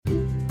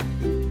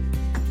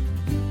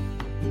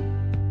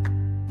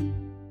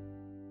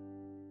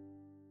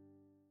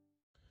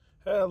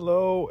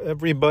Hello,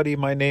 everybody.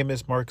 My name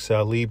is Mark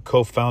Salib,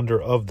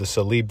 co-founder of the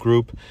Salib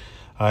Group.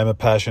 I'm a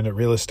passionate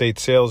real estate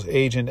sales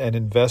agent and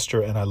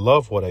investor, and I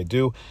love what I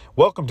do.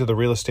 Welcome to the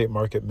Real Estate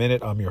Market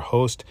Minute. I'm your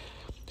host.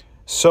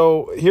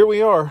 So here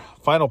we are,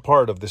 final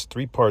part of this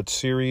three-part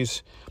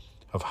series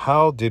of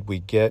how did we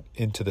get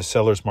into the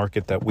seller's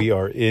market that we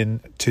are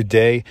in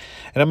today.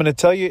 And I'm going to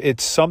tell you,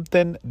 it's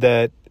something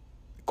that,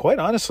 quite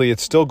honestly,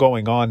 it's still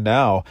going on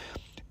now.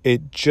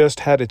 It just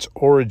had its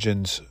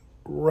origins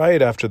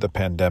right after the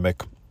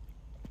pandemic,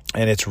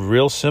 and it's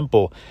real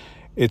simple.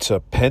 It's a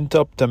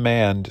pent-up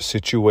demand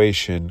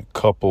situation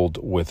coupled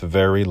with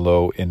very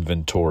low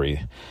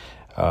inventory.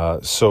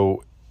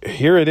 So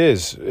here it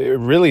is. It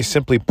really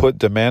simply put,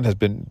 demand had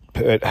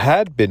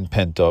been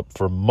pent up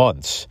for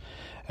months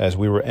as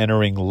we were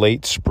entering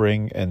late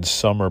spring and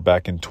summer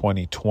back in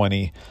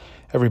 2020.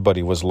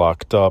 Everybody was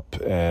locked up,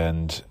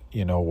 and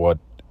you know what?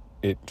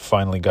 It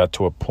finally got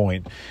to a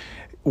point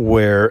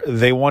where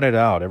they wanted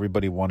out.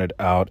 Everybody wanted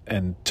out,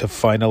 and to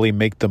finally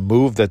make the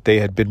move that they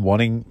had been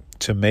wanting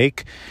to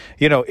make.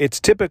 You know, it's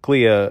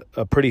typically a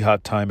pretty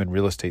hot time in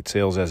real estate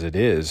sales as it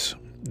is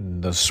in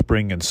the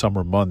spring and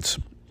summer months.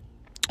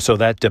 So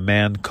that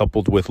demand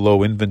coupled with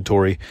low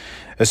inventory,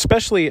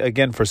 especially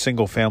again for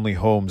single family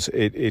homes,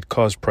 it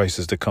caused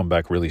prices to come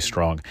back really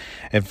strong.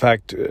 In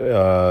fact,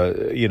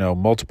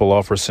 multiple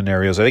offer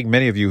scenarios. I think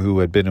many of you who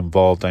had been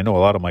involved, I know a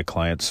lot of my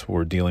clients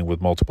were dealing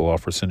with multiple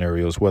offer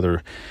scenarios,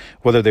 whether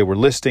they were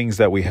listings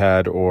that we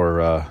had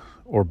or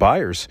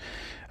buyers.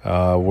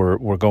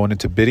 We're going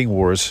into bidding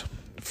wars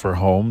for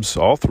homes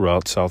all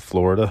throughout South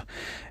Florida.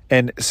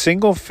 And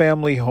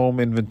single-family home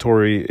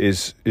inventory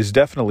is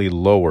definitely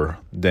lower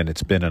than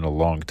it's been in a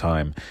long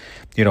time.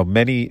 You know,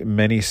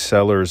 many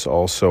sellers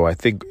also, I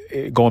think,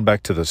 going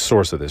back to the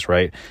source of this,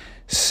 right?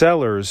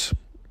 Sellers,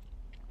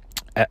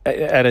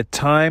 at a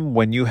time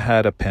when you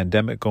had a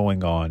pandemic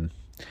going on,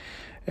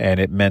 and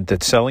it meant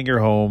that selling your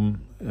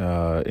home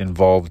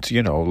involved,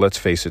 let's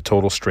face it,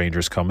 total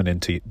strangers coming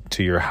into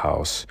your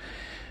house.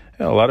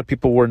 A lot of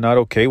people were not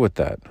okay with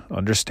that,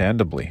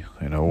 understandably.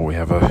 We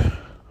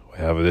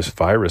have this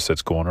virus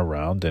that's going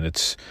around, and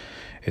it's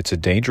a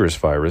dangerous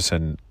virus,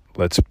 and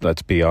let's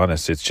be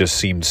honest, it just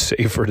seems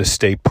safer to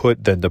stay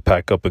put than to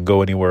pack up and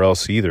go anywhere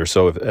else either.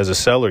 So if, as a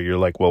seller, you're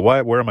like, well,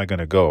 where am I going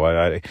to go?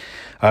 I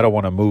don't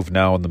want to move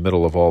now in the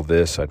middle of all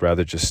this. I'd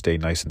rather just stay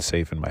nice and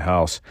safe in my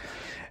house.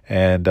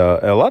 And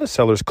a lot of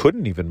sellers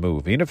couldn't even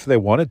move, even if they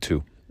wanted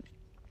to.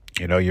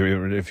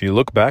 If you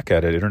look back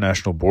at it,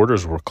 international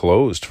borders were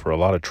closed for a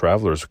lot of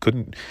travelers.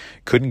 Couldn't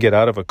get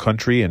out of a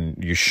country,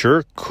 and you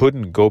sure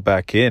couldn't go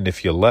back in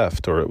if you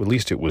left, or at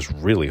least it was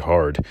really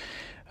hard.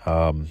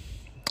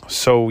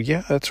 So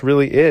yeah, that's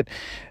really it.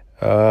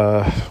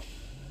 And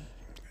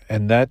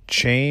that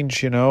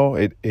change,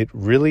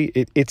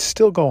 it's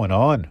still going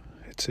on.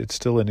 It's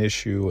still an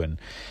issue, and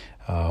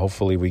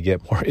hopefully we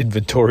get more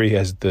inventory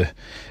into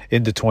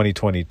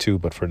 2022.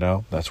 But for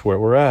now, that's where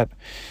we're at.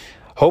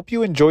 Hope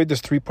you enjoyed this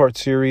three-part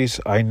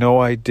series. I know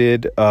I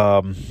did.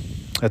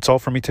 That's all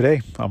for me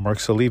today. I'm Mark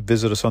Salib.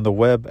 Visit us on the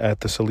web at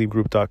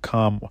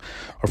thesalibgroup.com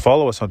or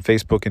follow us on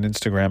Facebook and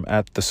Instagram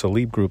at The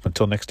Salib Group.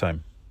 Until next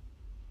time.